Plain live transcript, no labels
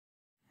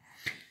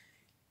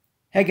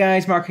Hey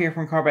guys, Mark here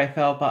from Cardfight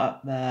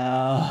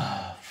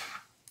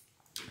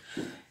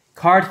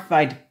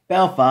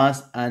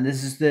Belfast, and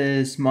this is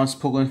this month's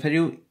Pokemon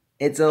video.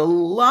 It's a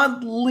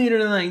lot later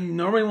than I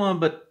normally want,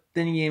 but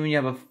then again, when you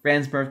have a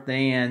friend's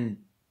birthday and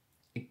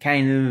a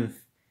kind of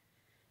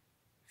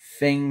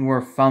thing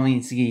where family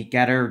needs to get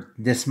together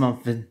this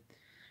month and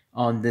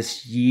on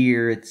this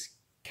year, it's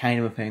kind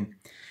of a thing.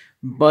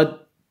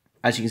 But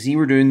as you can see,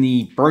 we're doing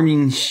the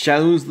Burning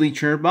Shadows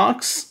Leecher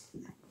box.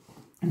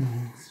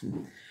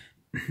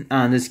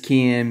 And this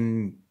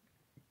came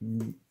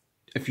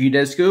a few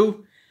days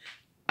ago.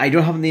 I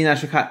don't have the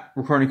national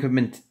recording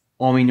equipment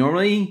on me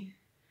normally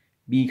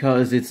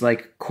because it's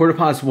like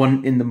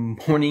 1:15 in the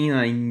morning and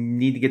I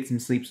need to get some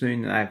sleep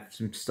soon and I have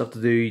some stuff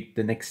to do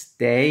the next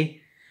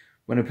day.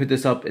 When I put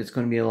this up, it's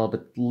going to be a little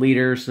bit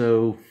later,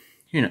 so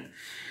who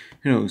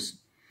knows.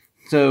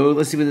 So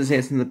let's see what this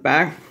says in the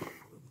back.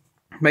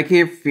 Back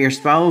here, Fierce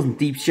Spells and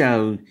Deep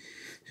Shadow.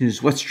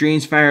 Who's what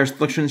strange fires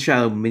fluctuate in the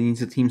shadow, meaning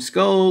to Team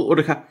Skull or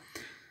the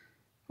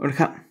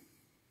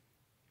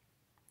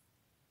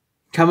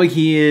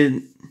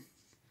Cavalcade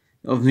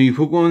of new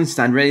Pokemon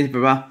stand ready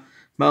to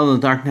battle in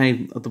the dark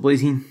night of the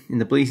blazing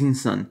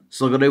sun.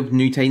 Slug it out with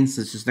new titans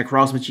such as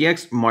Necrozma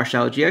GX,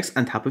 Marshall GX,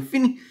 and Tapu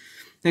Fini.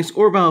 Next,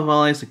 Orbital of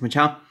allies like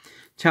Machamp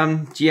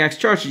GX,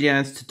 Charge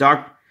GX, to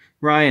Dark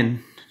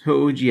Ryan,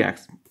 Ho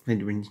GX.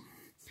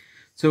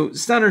 So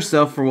standard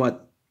stuff for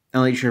what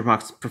Elite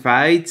Box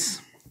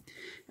provides.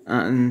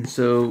 And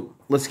so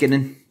let's get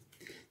into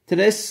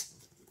this.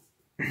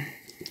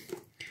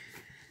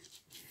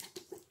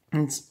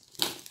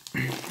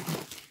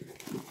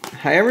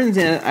 However,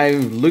 I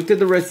looked at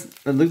the rest.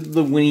 I looked at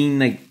the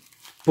winning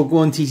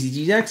Pokemon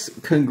TCG decks.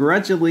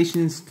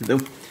 Congratulations to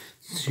those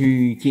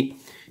who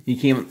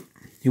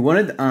won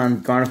it,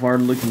 and Gardevoir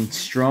looking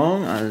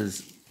strong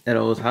as it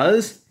always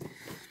has.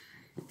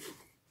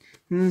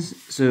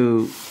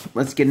 So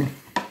let's get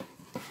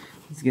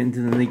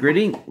into the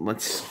nitty-gritty.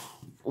 Let's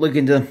look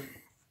into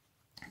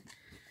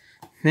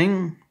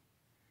thing.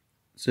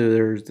 So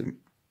there's the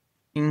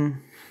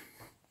thing.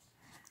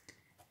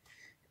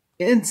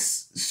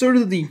 It's sort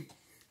of the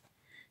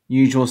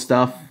usual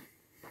stuff.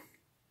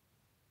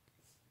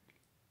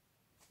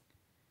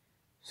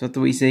 So what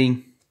do we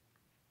see?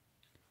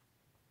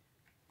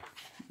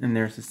 And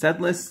there's the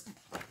set list.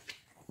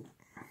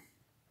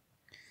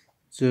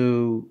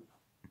 So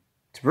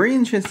it's very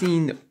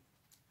interesting.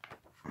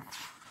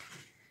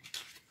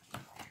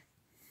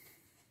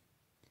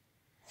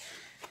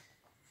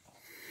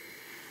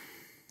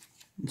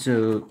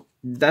 So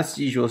that's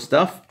the usual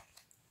stuff.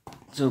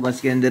 So let's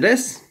get into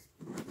this.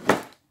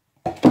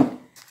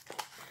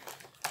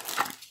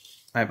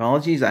 My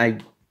apologies, no.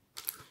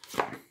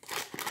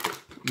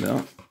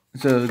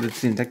 So let's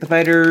see, Detect the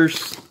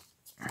Fighters.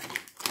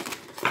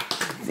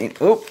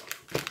 Oh.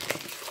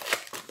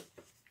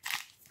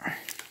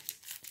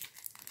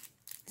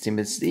 Same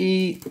as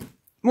the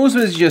most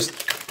of it is just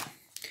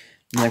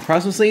the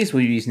Crossbow Sleeves.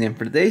 We'll be using them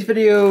for today's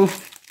video. The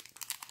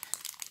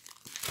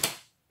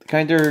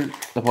counter,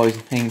 the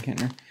poison thing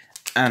counter,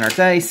 and our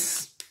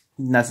dice.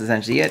 And that's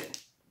essentially it.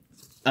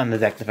 And the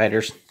Detect the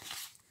Fighters.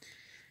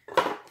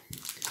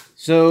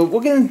 So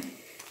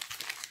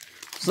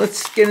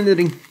let's get into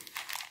the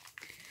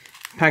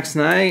packs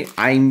now. We're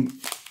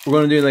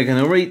gonna do like an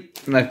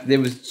overrate. Like there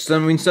was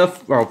some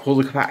stuff where I'll pull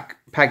the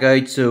pack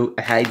out so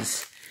it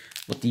hides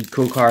what the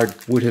code card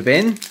would have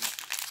been.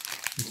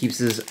 It keeps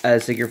this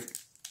a secret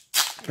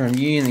from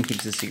you and it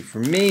keeps it secret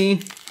from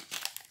me.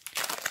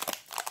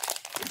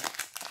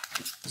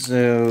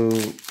 So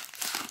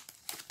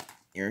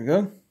here we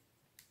go.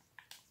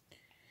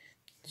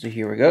 So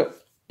here we go.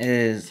 It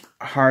is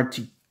hard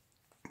to.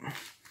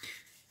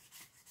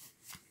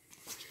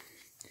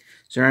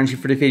 So energy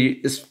for the video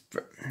is.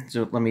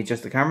 So let me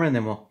adjust the camera and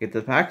then we'll get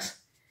to the packs.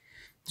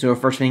 So our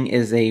first thing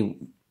is a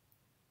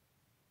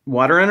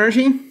water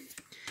energy.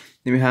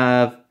 Then we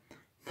have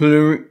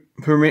Plumerina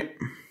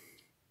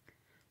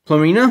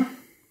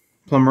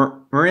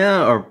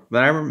or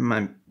whatever.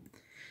 My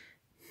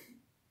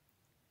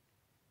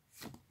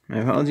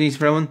apologies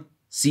for that one.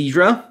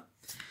 Seadra,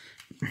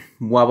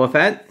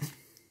 Wobbuffet.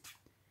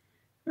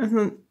 That's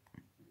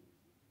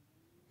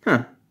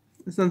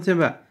not too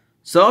bad.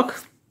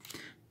 Sock,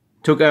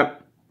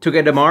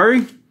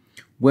 Togedemaru,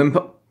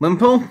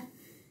 Wimple.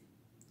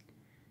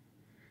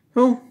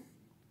 Oh,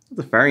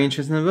 that's a very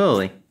interesting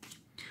ability.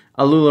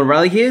 Alola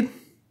Ralicate,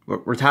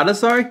 Rattata,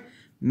 sorry.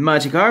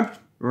 Magikarp,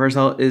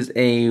 Reversal is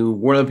a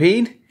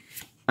Whirlipede.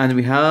 And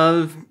we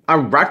have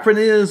Arachnid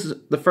is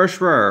the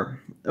first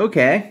rare.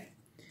 Okay.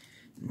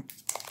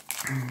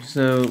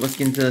 So let's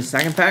get into the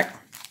second pack.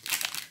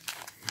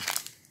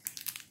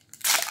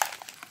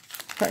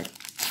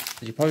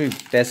 It's probably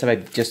best if I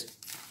just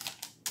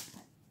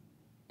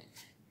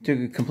took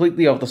it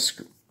completely off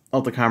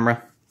the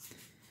camera.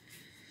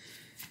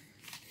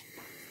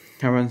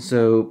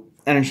 So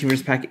energy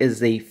versus pack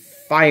is a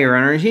fire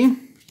energy.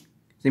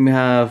 Then we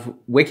have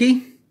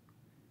Wiki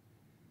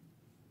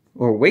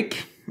or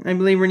Wick, I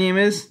believe her name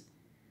is.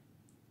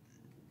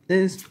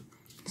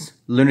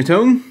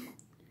 Lunatone,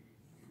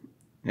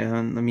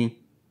 And let's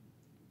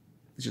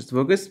just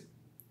focus.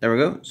 There we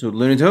go. So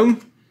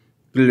Lunatone,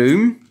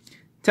 Gloom,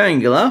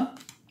 Tangela,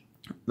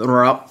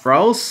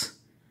 Rouse,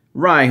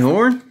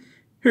 Rhyhorn,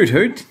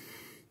 Hoot,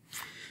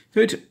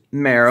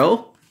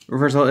 Meryl.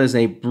 Reversal is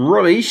a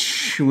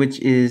Brubbish, which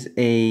is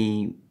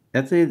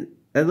that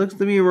looks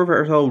to be a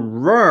reversal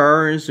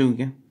roar, so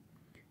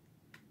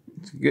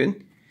it's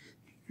good.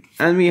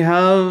 And we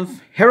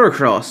have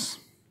Heracross.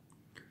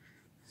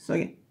 So,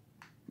 okay.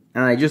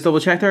 And I just double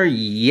checked her.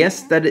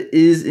 Yes, that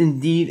is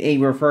indeed a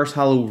reverse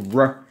hollow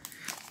roar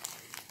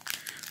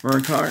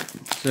card.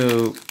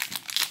 So,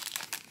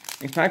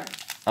 in fact,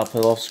 I'll put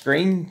it off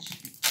screen.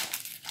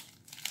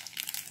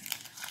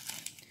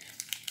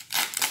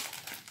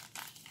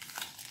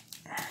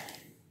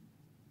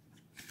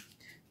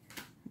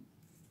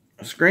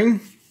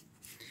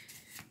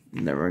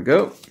 There we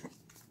go.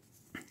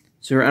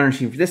 So our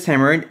energy for this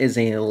time around is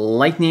a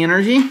lightning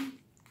energy.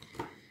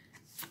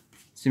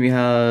 So we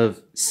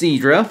have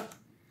Seadra,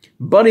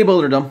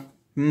 Bodybuilder,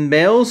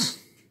 Bells,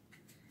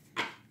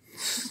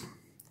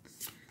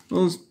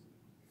 those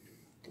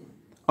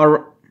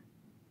are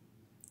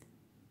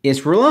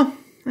Isrula,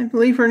 I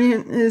believe her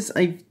name is.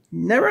 I've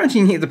never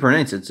actually needed to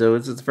pronounce it, so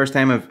it's the first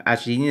time I've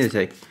actually needed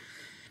to.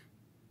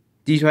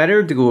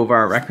 D-Sweater to go over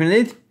our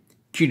recommended.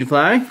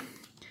 Cutiefly,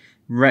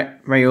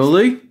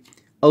 Riolu,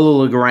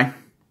 Alola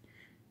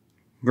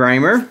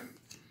Grimer,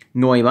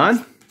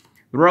 Noivern,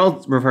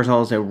 reversal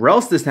also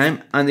Rels this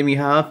time, and then we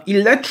have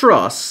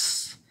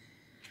Electros.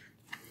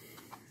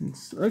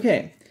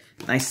 Okay,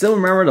 I still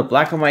remember the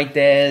black and white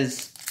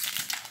days.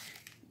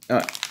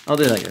 I'll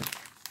do it like this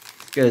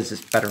because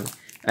it's better.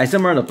 I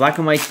still remember the black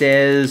and white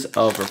days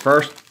of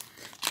reverse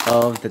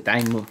of the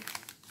Dynamotor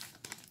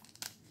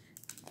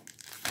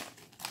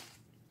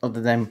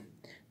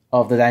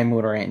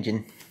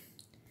engine.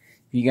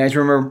 You guys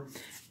remember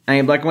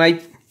any black and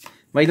white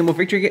Dynamo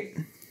Victory?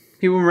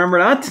 People remember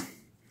that?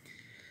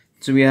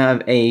 So we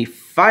have a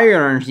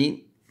Fire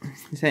Energy.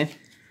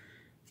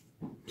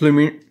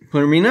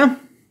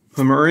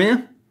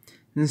 Plumerina,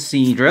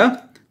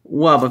 Seadra,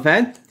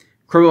 Wobbuffet,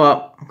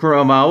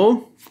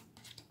 Crabapple,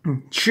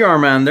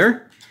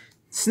 Charmander,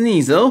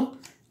 Sneasel,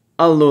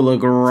 Alola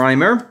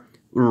Grimer,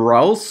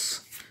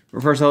 Rouse.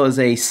 Reversal is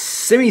a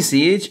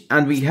Semi-Siege,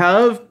 and we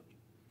have...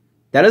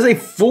 That is a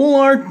full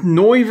art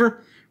Noivern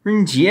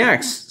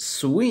GX.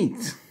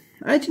 Sweet.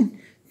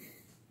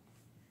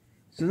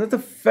 So that's a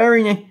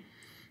very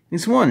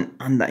nice one.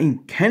 And I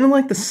kind of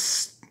like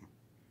the...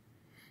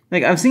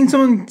 Like, I've seen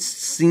someone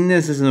seen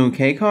this as an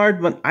okay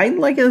card, but I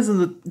like it as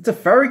it's a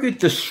very good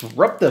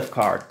disruptive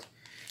card.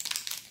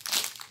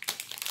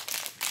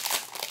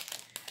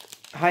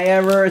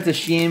 However, it's a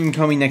shame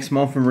coming next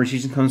month when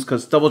rotation comes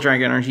because Double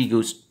Dragon Energy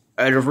goes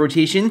out of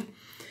rotation,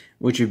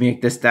 which would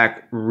make this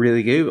deck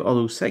really good.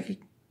 Although Psychic,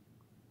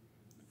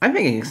 I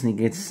think I can sneak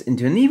it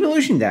into an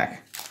Evolution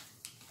deck.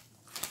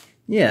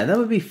 Yeah, that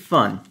would be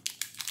fun.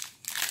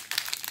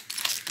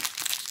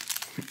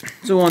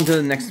 So on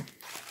to the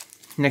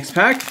next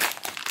pack.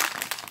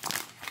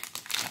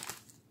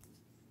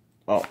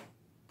 Oh,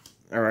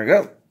 there we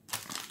go.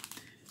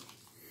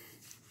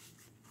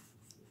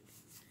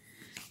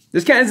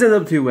 This kind of set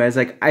up two ways.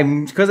 Like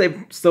because I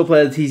still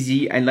play the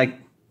TCG,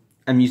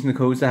 I'm using the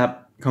codes to have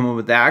come up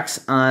with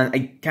decks, and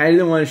I kind of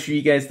didn't want to show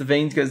you guys the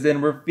things because then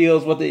it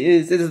reveals what it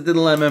is. It is the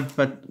dilemma,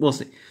 but we'll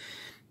see.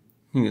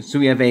 So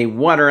we have a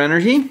Water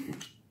Energy,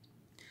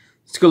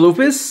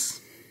 Scolopus,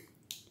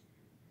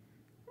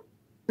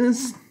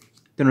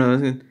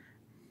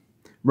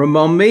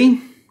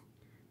 Ramombi.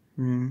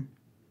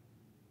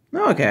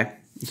 Okay,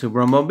 so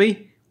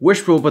Ramombi,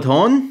 Wishful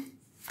Baton,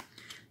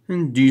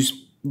 and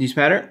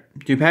Dewpatter,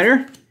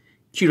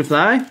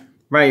 Cutiefly,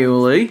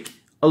 Riolu,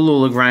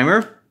 Alola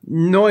Grimer,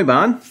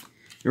 Noivern.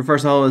 Your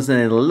first hull is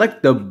an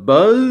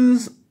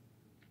Electabuzz,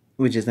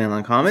 which is an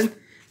uncommon.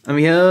 And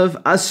we have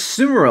a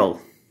Sumeral.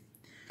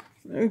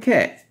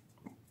 Okay.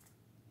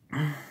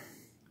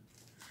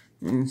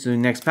 And so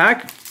next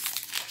pack.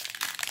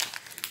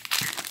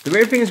 The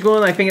way thing is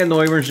going, I think that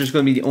Noivern is just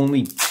going to be the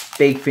only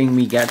big thing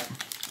we get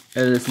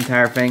out of this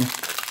entire thing.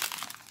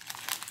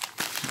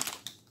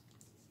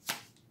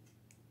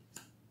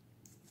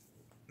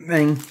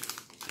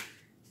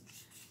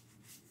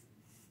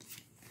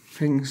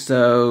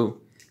 So,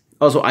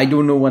 also I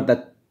don't know what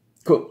that,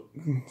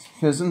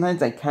 because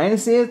sometimes I kind of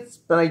see it,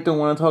 but I don't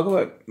want to talk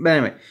about it. But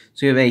anyway,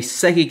 so you have a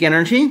Psychic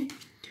Energy,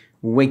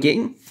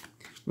 Wiggle,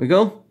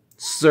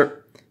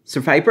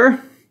 Surviper,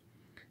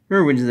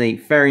 which is a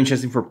very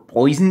interesting for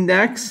poison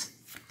decks,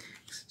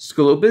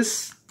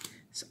 Scolopus,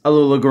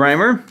 Alola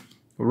Grimer,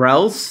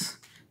 Rels,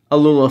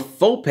 Alola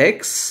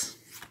Vulpix.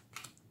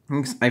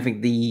 I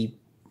think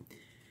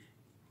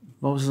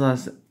what was the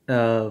last?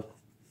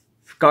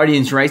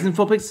 Guardians Rising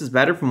Vulpix is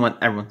better from what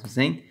everyone's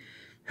saying.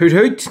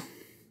 Hoot,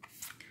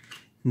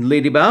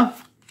 Ladybug.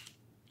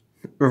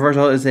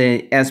 Reversal is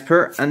a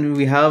Esper, and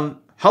we have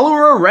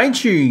Hollow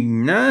Raichu.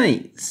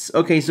 Nice.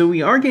 Okay, so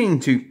we are getting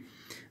to at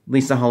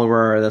least a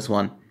Hollow this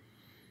one.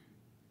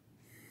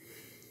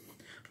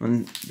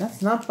 And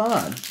that's not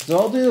bad. So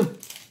I'll do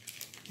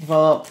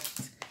follow up.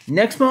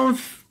 Next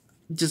month,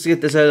 just to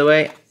get this out of the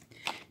way,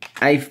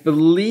 I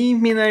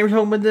believe me and I were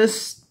talking about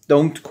this.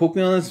 Don't quote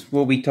me on this.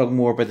 We'll be talking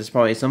more about this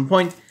probably at some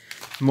point.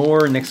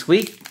 More next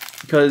week,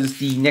 because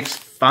the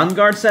next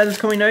Vanguard set is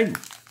coming out.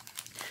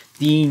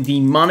 The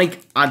Demonic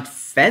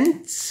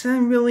Advent, I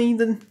believe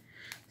the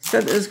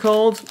set is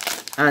called.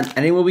 And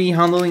I will be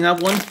handling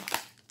that one.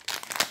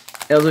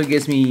 It also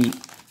gives me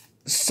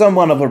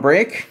somewhat of a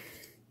break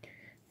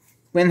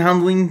when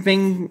handling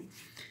things,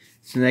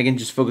 so that I can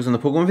just focus on the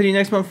Pokemon video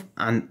next month.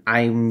 And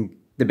I'm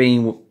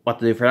debating what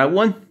to do for that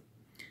one.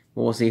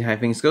 We'll see how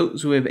things go.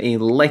 So we have a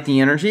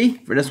Lightning Energy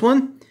for this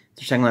one.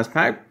 It's the second last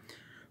pack.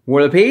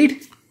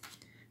 Whirlipede,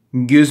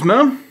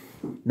 Guzma,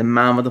 the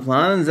man with the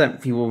plans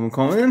that people have been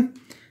calling him.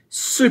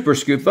 Super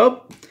Scoop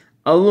Up,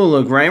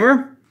 Alola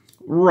Grimer,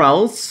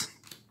 Ralts,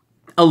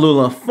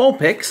 Alola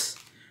Vulpix,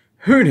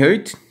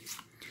 Hoot,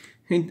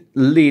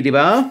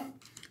 Ladybug.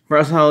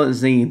 Versatile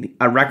is the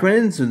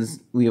Arachnid, so this,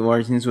 we have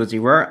already seen so it's a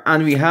rare.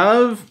 And we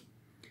have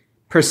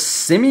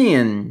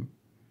Persimmon.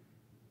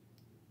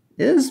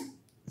 Is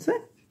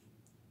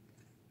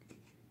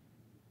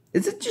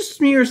it just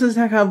me, or does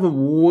it have a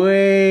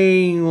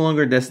way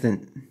longer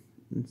distance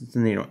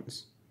than the other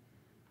ones?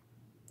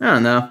 I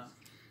don't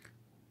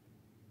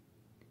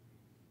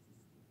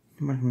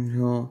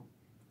know.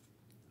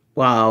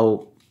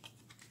 Wow.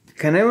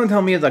 Can anyone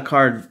tell me if that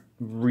card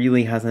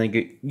really has any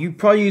good... You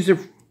probably use it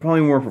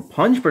probably more for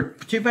punch,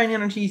 but 2 Fighting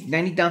Energies,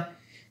 90 down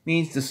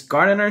means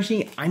discard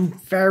energy. I'm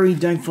very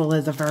doubtful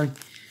it's a very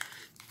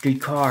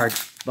good card,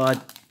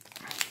 but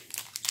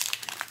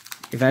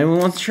if anyone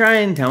wants to try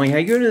and tell me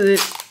how good it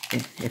is,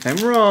 if I'm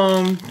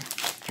wrong,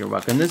 you're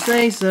welcome to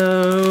say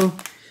so.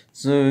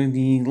 So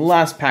the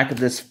last pack of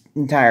this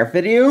entire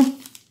video,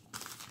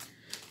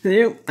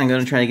 I'm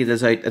going to try to get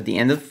this out at the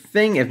end of the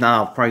thing. If not,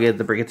 I'll probably get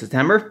the break in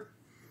September.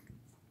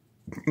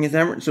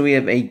 So we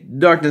have a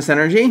Darkness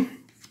Energy,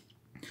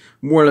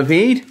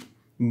 Whirlipede,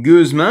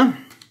 Guzma,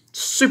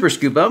 Super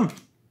Scoop Up,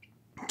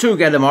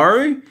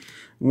 Togedemaru,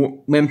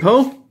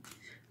 Wimpo,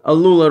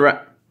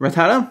 Alola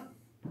Rattata,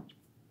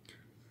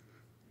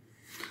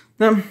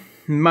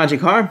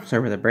 Magikarp,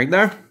 sorry for the break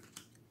there,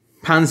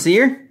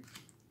 Pansear,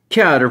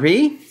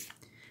 Caterpie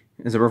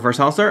is a reverse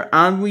holster,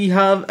 and we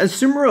have a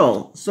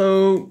Summerall.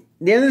 So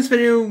the end of this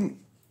video,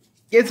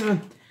 I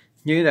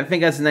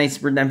think that's a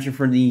nice redemption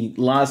for the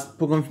last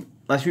few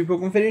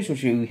Pokemon videos,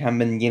 which we haven't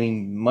been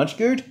getting much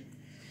good.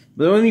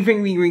 But the only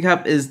thing we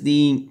recap is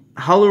the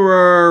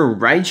Howler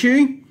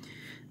Raichu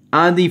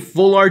and the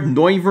Full Art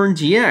Noivern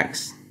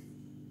GX,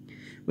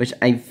 which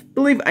I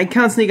believe I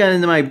can't sneak out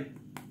into my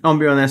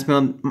Umbreon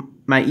Espeon,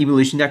 my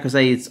evolution deck, because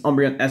it's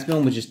Umbreon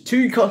Espeon, which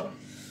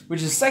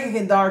is Psychic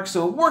and Dark,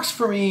 so it works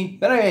for me.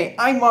 But anyway,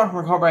 I'm Mark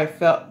from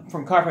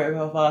Carpet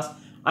Belfast.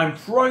 I'm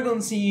probably going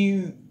to see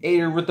you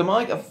either with the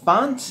mic of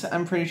Fant.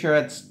 I'm pretty sure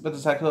it's with the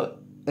cycle.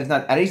 If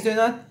not, Eddie's doing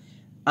that.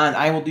 And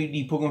I will do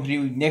the Pokemon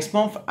video next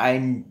month.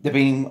 I'm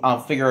debating, I'll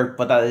figure out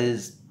what that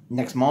is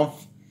next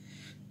month.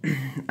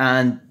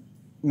 And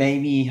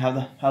maybe have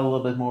a little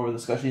bit more of a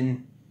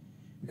discussion,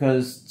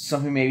 because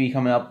something may be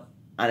coming up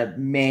and it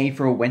may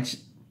throw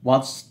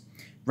what's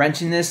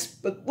wrenching this.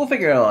 But we'll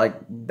figure it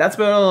out. That's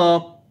about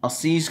all. I'll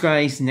see you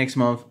guys next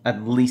month,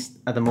 at least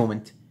at the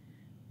moment.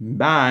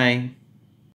 Bye.